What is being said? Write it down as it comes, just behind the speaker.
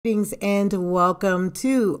Greetings and welcome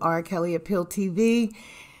to R. Kelly Appeal TV,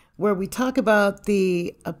 where we talk about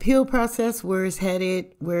the appeal process, where it's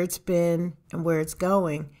headed, where it's been, and where it's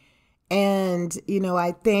going. And,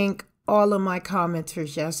 I thank all of my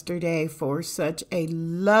commenters yesterday for such a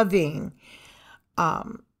loving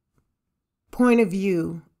point of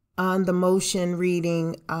view on the motion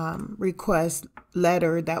reading request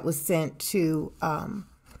letter that was sent to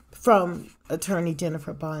from Attorney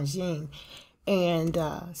Jennifer Bonjean. And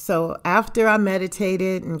so after I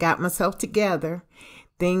meditated and got myself together,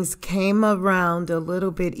 things came around a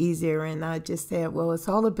little bit easier. And I just said, well, it's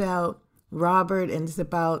all about Robert, and it's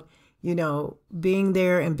about, being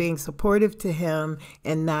there and being supportive to him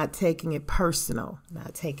and not taking it personal,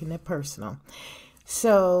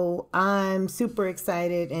 So I'm super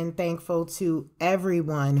excited and thankful to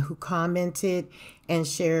everyone who commented and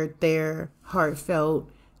shared their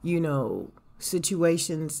heartfelt,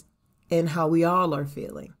 situations and how we all are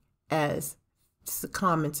feeling as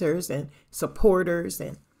commenters and supporters.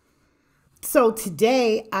 And so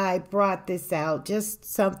today I brought this out, just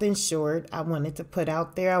something short I wanted to put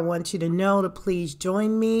out there. I want you to know to please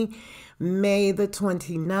join me May the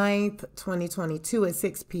 29th, 2022 at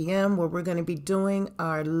 6 p.m. where we're going to be doing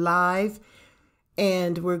our live,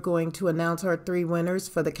 and we're going to announce our 3 winners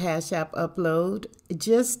for the Cash App upload.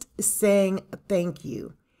 Just saying thank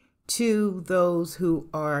you to those who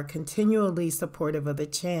are continually supportive of the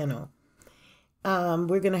channel.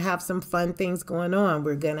 We're going to have some fun things going on.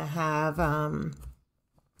 We're going to have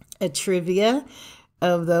a trivia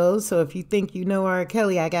of those. So if you think you know R.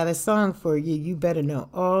 Kelly, I got a song for you. You better know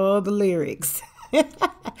all the lyrics.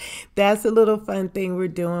 That's a little fun thing we're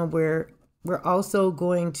doing. We're also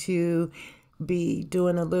going to be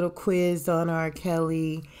doing a little quiz on R.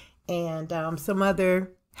 Kelly and some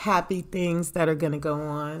other happy things that are going to go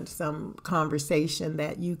on, some conversation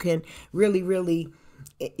that you can really,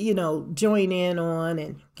 join in on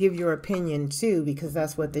and give your opinion too, because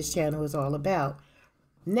that's what this channel is all about.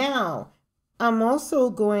 Now, I'm also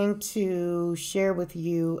going to share with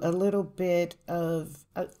you a little bit of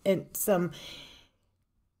some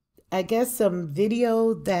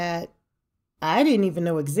video that I didn't even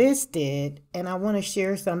know existed, and I want to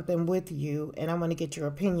share something with you, and I want to get your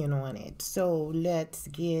opinion on it. So let's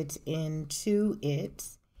get into it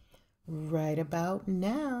right about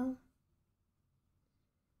now.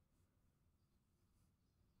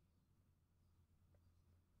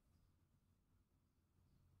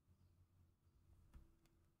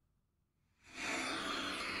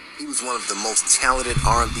 He was one of the most talented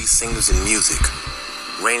R&B singers in music,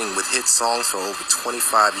 reigning with hit songs for over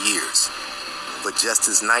 25 years. But just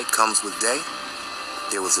as night comes with day,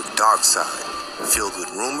 there was a dark side, filled with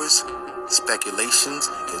rumors, speculations,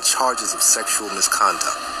 and charges of sexual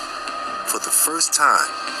misconduct. For the first time,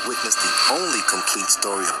 witness the only complete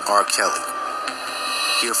story of R. Kelly.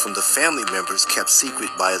 Hear from the family members kept secret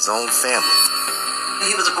by his own family.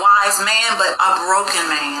 He was a wise man, but a broken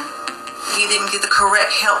man. He didn't get the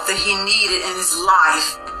correct help that he needed in his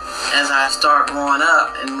life. As I start growing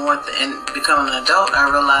up and becoming an adult, I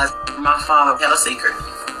realized my father had a secret.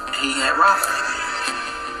 He had Robert.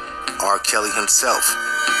 R. Kelly himself.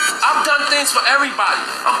 I've done things for everybody.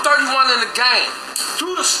 I'm 31 in the game.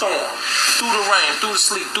 Through the storm, through the rain, through the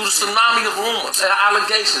sleet, through the tsunami of rumors and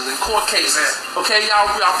allegations and court cases. Okay, y'all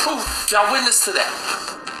proof. Y'all witness to that.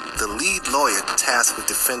 The lead lawyer tasked with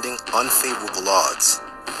defending unfavorable odds.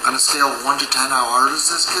 On a scale of 1 to 10, how hard is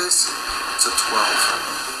this case? It's a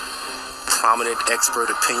 12. Prominent expert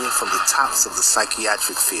opinion from the tops of the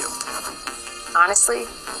psychiatric field. Honestly,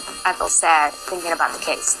 I feel sad thinking about the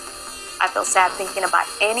case. I feel sad thinking about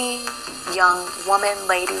any young woman,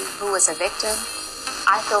 lady who was a victim.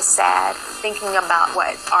 I feel sad thinking about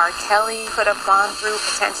what R. Kelly could have gone through,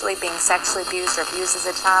 potentially being sexually abused or abused as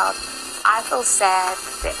a child. I feel sad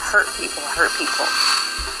that hurt people hurt people.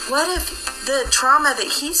 What if the trauma that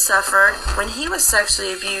he suffered when he was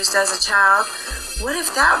sexually abused as a child, what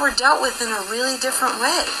if that were dealt with in a really different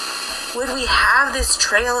way? Would we have this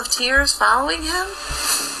trail of tears following him?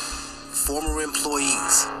 Former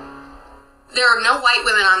employees. There are no white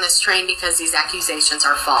women on this train because these accusations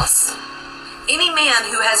are false. Any man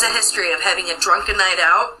who has a history of having a drunken night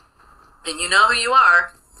out, and you know who you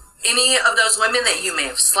are, any of those women that you may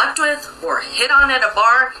have slept with or hit on at a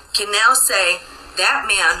bar can now say, that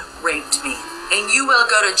man raped me, and you will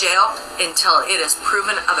go to jail until it is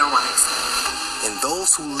proven otherwise. And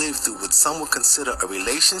those who lived through what some would consider a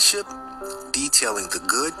relationship, detailing the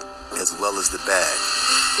good as well as the bad.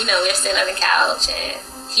 We're sitting on the couch and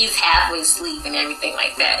he's halfway asleep and everything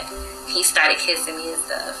like that. He started kissing me and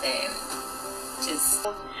stuff, and just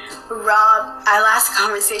Rob, our last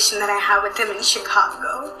conversation that I had with him in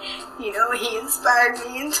Chicago, you know, he inspired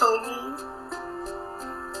me and told me,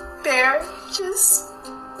 Bear, just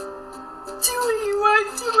do what you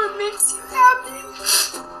want, do what makes you happy.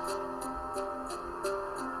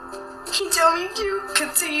 He told me to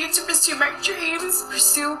continue to pursue my dreams,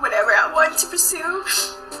 pursue whatever I want to pursue.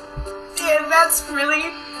 And that's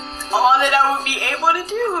really all that I would be able to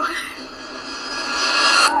do.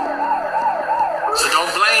 So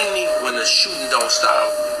don't blame me when the shooting don't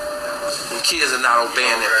stop. When kids are not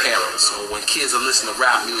obeying their parents, or when kids are listening to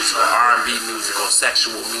rap music or R&B music or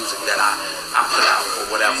sexual music that I put out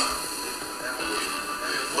or whatever.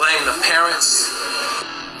 Blame the parents.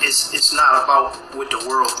 It's not about what the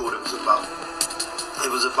world thought it was about.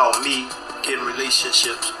 It was about me getting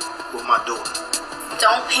relationships with my daughter.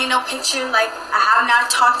 Don't paint no picture like I have not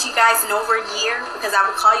talked to you guys in over a year because I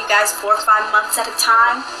would call you guys 4 or 5 months at a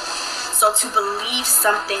time. So to believe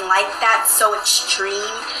something like that, so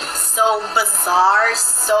extreme, so bizarre,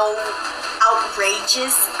 so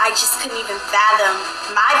outrageous, I just couldn't even fathom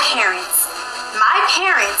my parents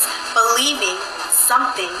believing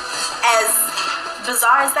something as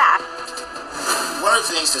bizarre as that. One of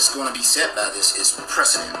the things that's going to be set by this is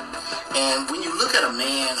precedent. And when you look at a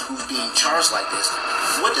man who's being charged like this,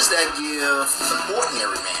 what does that give the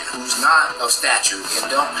ordinary man who's not of stature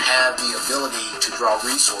and don't have the ability to draw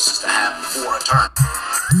resources to have 4 attorneys?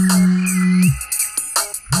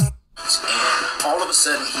 And all of a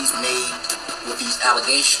sudden he's made with these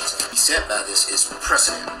allegations. Be set by this is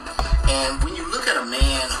precedent. And when you look at a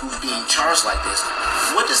man who's being charged like this,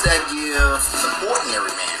 what does that give the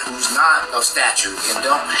ordinary man who's not of stature and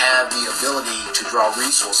don't have the ability to draw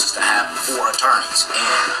resources to have 4 attorneys?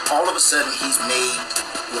 And all of a sudden he's made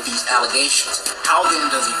with these allegations. How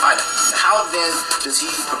then does he fight it? How then does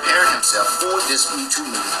he prepare himself for this Me Too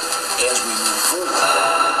movement as we move forward?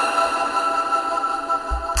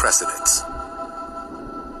 Precedents.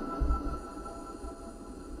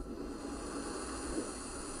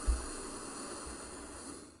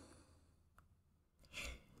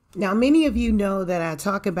 Now, many of you know that I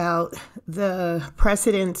talk about the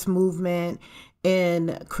precedence movement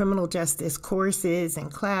in criminal justice courses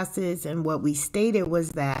and classes. And what we stated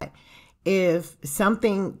was that if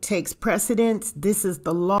something takes precedence, this is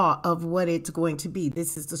the law of what it's going to be.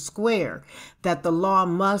 This is the square that the law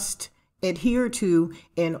must adhere to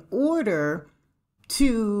in order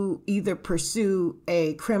to either pursue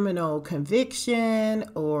a criminal conviction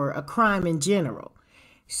or a crime in general.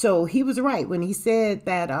 So he was right when he said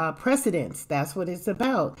that precedence, that's what it's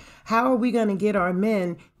about. How are we going to get our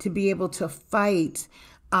men to be able to fight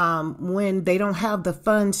when they don't have the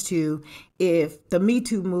funds to, if the Me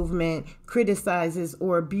Too movement criticizes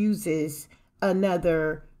or abuses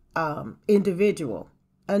another individual?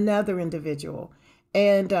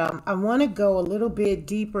 And I want to go a little bit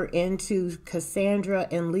deeper into Cassandra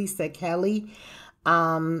and Lisa Kelly.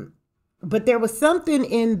 But there was something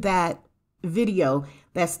in that video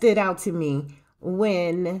that stood out to me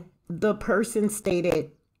when the person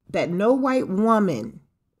stated that no white woman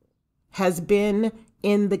has been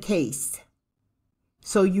in the case.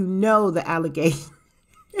 So you know the allegation.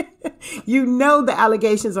 You know the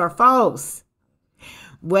allegations are false.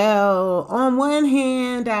 Well, on one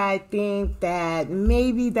hand, I think that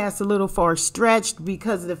maybe that's a little far stretched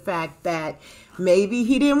because of the fact that maybe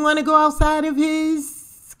he didn't want to go outside of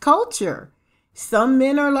his culture. Some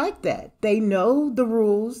men are like that. They know the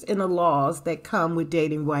rules and the laws that come with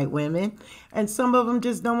dating white women, and some of them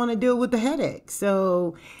just don't want to deal with the headache.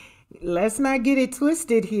 So let's not get it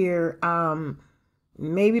twisted here.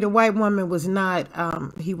 Maybe the white woman was not,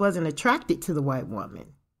 he wasn't attracted to the white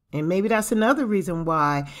woman. And maybe that's another reason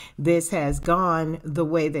why this has gone the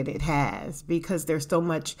way that it has, because there's so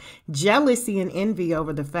much jealousy and envy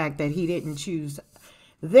over the fact that he didn't choose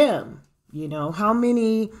them. You know, how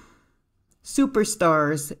many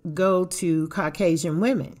superstars go to Caucasian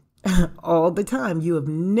women all the time? You have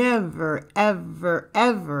never, ever,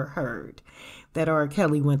 ever heard that R.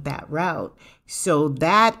 Kelly went that route. So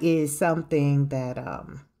that is something that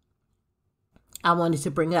I wanted to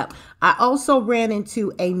bring up. I also ran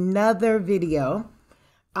into another video.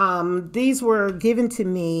 These were given to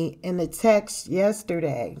me in a text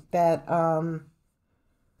yesterday that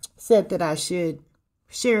said that I should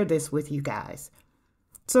share this with you guys.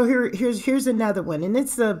 So here's another one, and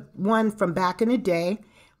it's a one from back in the day,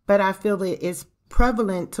 but I feel it is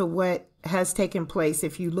prevalent to what has taken place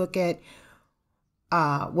if you look at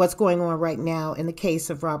what's going on right now in the case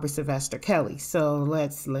of Robert Sylvester Kelly. So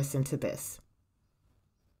let's listen to this.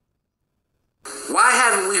 Why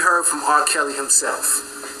haven't we heard from R. Kelly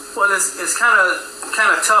himself? Well, it's kind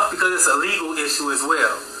of tough because it's a legal issue as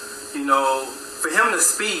well. You know, for him to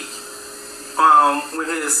speak when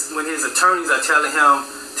his attorneys are telling him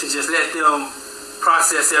to just let them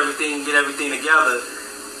process everything, get everything together.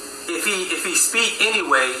 If he speak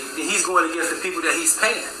anyway, then he's going against the people that he's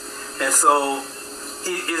paying, and so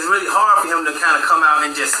it's really hard for him to kind of come out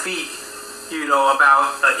and just speak, you know,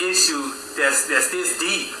 about an issue that's this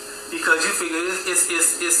deep, because you figure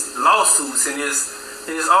it's lawsuits and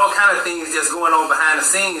there's all kind of things that's going on behind the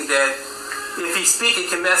scenes that if he speak, it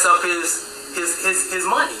can mess up his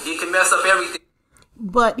money. It can mess up everything.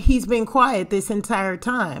 But he's been quiet this entire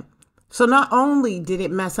time. So not only did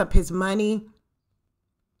it mess up his money,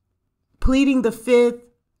 pleading the fifth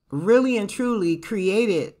really and truly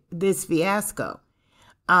created this fiasco.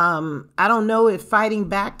 I don't know if fighting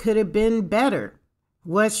back could have been better.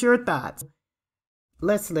 What's your thoughts?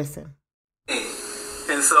 Let's listen.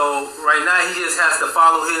 And so right now he just has to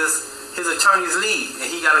follow his attorney's lead,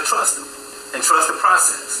 and he got to trust him and trust the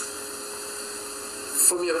process.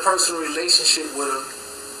 From your personal relationship with him,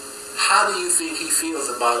 how do you think he feels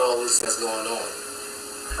about all this that's going on?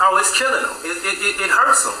 Oh, it's killing him. It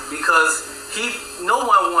hurts him because no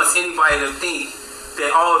one wants anybody to think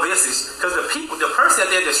that all this is, because the person that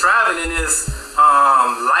they're describing in this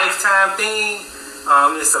Lifetime thing,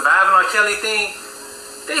 this Surviving R. Kelly thing,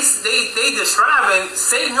 they describing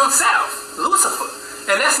Satan himself, Lucifer,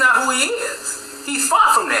 and that's not who he is. He's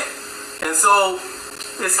far from that, and so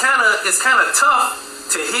it's kind of tough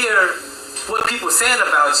to hear what people are saying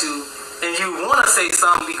about you, and you want to say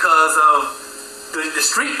something because of the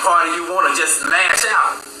street part of you want to just lash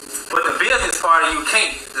out, but the business part of you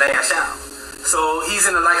can't lash out. So he's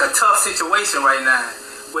in a tough situation right now,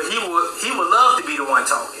 where he would love to be the one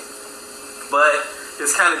talking, but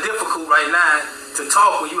it's kind of difficult right now to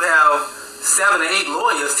talk when you have 7 or 8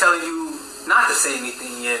 lawyers telling you not to say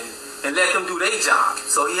anything and let them do their job.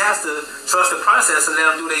 So he has to trust the process and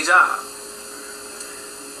let them do their job.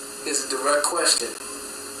 It's a direct question.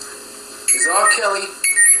 Is R. Kelly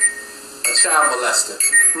a child molester?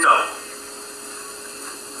 No.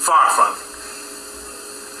 Far from it.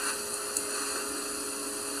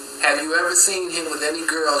 Have you ever seen him with any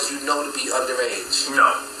girls you know to be underage?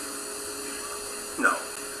 No.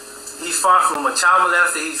 He's far from a child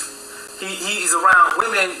molester. He's around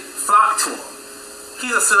women, flock to him.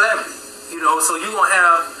 He's a celebrity, you know, so you're going to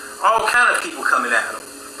have all kind of people coming at him.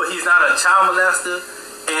 But he's not a child molester,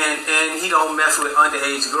 and he don't mess with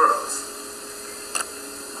underage girls.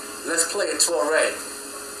 Let's play a Torre.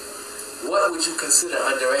 What would you consider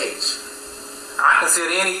underage? I consider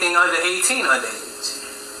anything under 18 underage.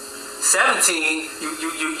 17,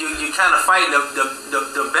 you kind of fighting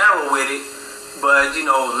the barrel with it, but you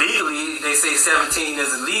know, legally they say 17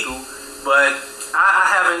 is illegal, but I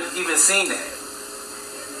haven't even seen that.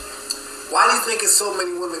 Why do you think it's so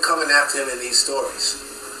many women coming after him in these stories?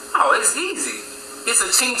 Oh, it's easy. It's a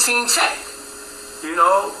ching check. You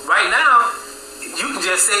know, right now you can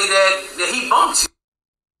just say that he bumped you.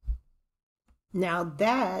 Now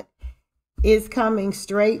that is coming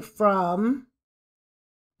straight from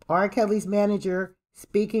R. Kelly's manager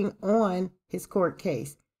speaking on his court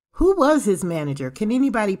case. Who was his manager? Can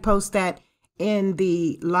anybody post that in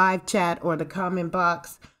the live chat or the comment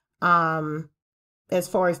box? As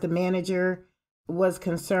far as the manager was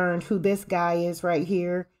concerned, who this guy is right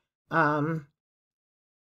here.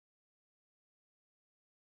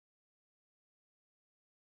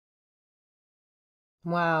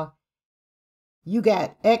 Wow. You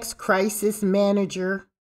got ex-crisis manager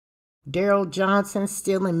Daryl Johnson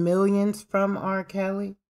stealing millions from R.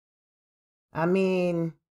 Kelly. I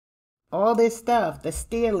mean, all this stuff, the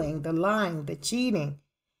stealing, the lying, the cheating,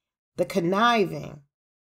 the conniving.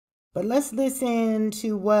 But let's listen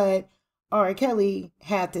to what R. Kelly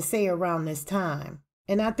had to say around this time.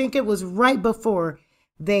 And I think it was right before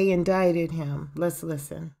they indicted him. Let's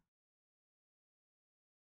listen.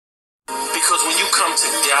 Because when you come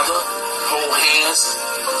together, hold hands,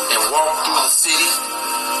 and walk through the city,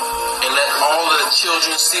 and let all of the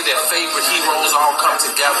children see their favorite heroes all come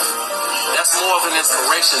together, that's more of an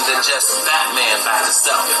inspiration than just Batman by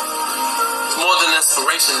himself. It's more than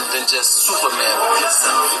inspiration than just Superman by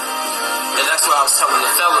himself. And that's what I was telling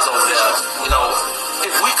the fellas over there. You know,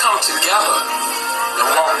 if we come together and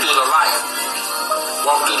walk through the light,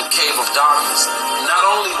 walk through the cave of darkness, not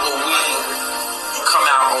only will we come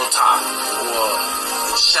out on top or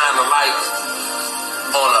shine a light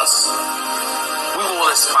on us, we will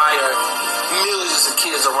inspire millions of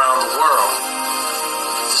kids around the world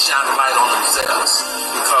to shine a light on themselves.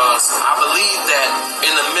 Because I believe that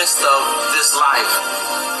in the midst of this life,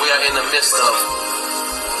 we are in the midst of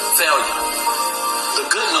failure. The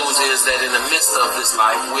good news is that in the midst of this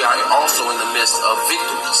life, we are also in the midst of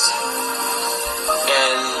victories.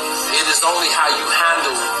 And it is only how you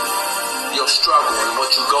handle your struggle and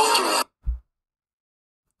what you go through.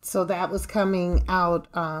 So that was coming out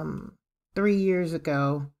 3 years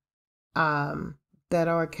ago, that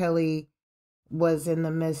R. Kelly was in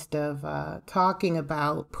the midst of talking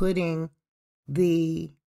about putting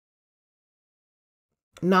the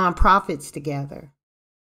nonprofits together.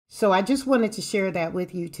 So I just wanted to share that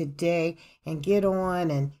with you today and get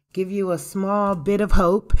on and give you a small bit of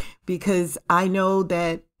hope, because I know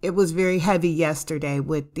that it was very heavy yesterday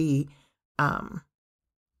with the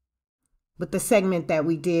segment that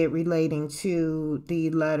we did relating to the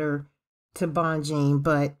letter to Bonjean.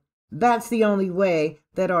 But that's the only way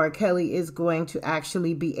that R. Kelly is going to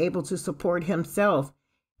actually be able to support himself.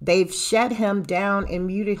 They've shut him down and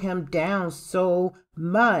muted him down so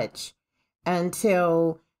much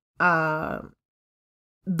until the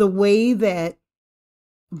way that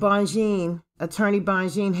Attorney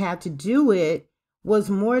Bonjean had to do it was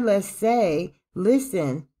more or less say,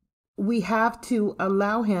 listen, we have to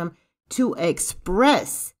allow him to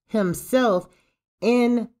express himself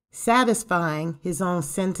in satisfying his own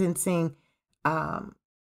sentencing, to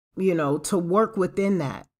work within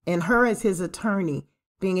that. And her as his attorney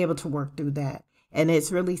being able to work through that. And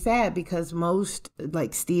it's really sad because most,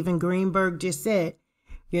 like Stephen Greenberg just said,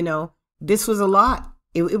 this was a lot.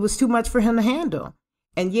 It was too much for him to handle.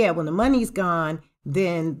 And yeah, when the money's gone,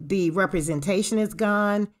 then the representation is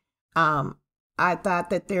gone. I thought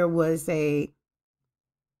that there was a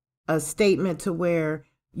statement to where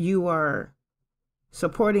you are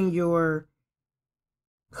supporting your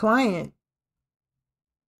client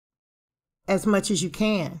as much as you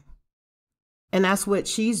can. And that's what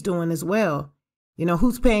she's doing as well.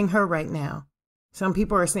 Who's paying her right now? Some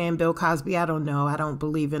people are saying Bill Cosby. I don't know. I don't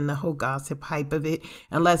believe in the whole gossip hype of it.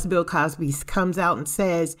 Unless Bill Cosby comes out and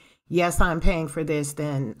says, yes, I'm paying for this,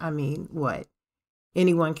 then, what?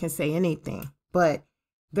 Anyone can say anything. But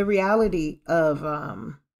the reality of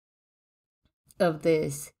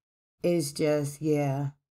this is just,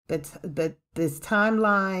 that this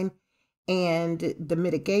timeline and the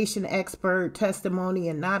mitigation expert testimony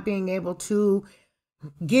and not being able to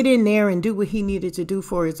get in there and do what he needed to do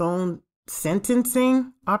for his own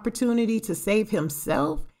sentencing opportunity to save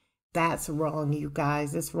himself, that's wrong, you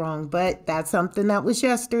guys. It's wrong. But that's something that was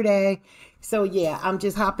yesterday. So yeah, I'm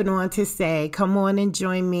just hopping on to say, come on and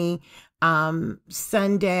join me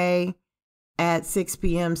Sunday at 6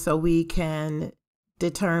 p.m. so we can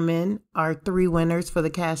determine our 3 winners for the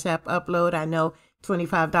Cash App upload. I know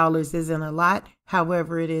 $25 isn't a lot.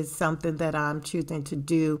 However, it is something that I'm choosing to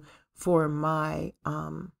do for my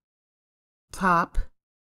top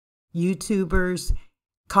YouTubers,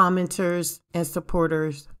 commenters, and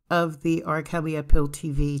supporters of the R. Kelly Appeal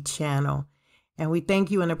TV channel. And we thank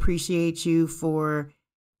you and appreciate you for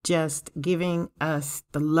just giving us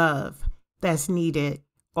the love that's needed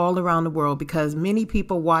all around the world, because many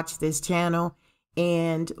people watch this channel,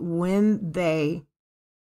 and when they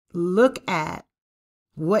look at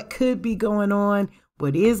what could be going on,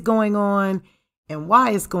 what is going on, and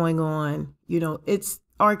why it's going on, it's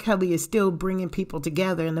R. Kelly is still bringing people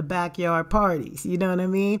together in the backyard parties, you know what I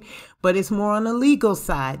mean? But it's more on the legal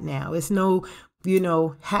side now. It's no,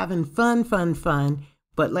 having fun,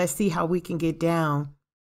 but let's see how we can get down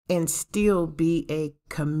and still be a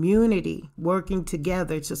community working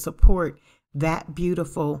together to support that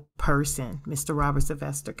beautiful person, Mr. Robert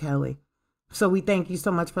Sylvester Kelly. So we thank you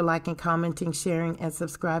so much for liking, commenting, sharing, and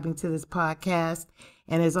subscribing to this podcast.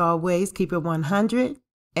 And as always, keep it 100,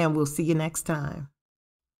 and we'll see you next time.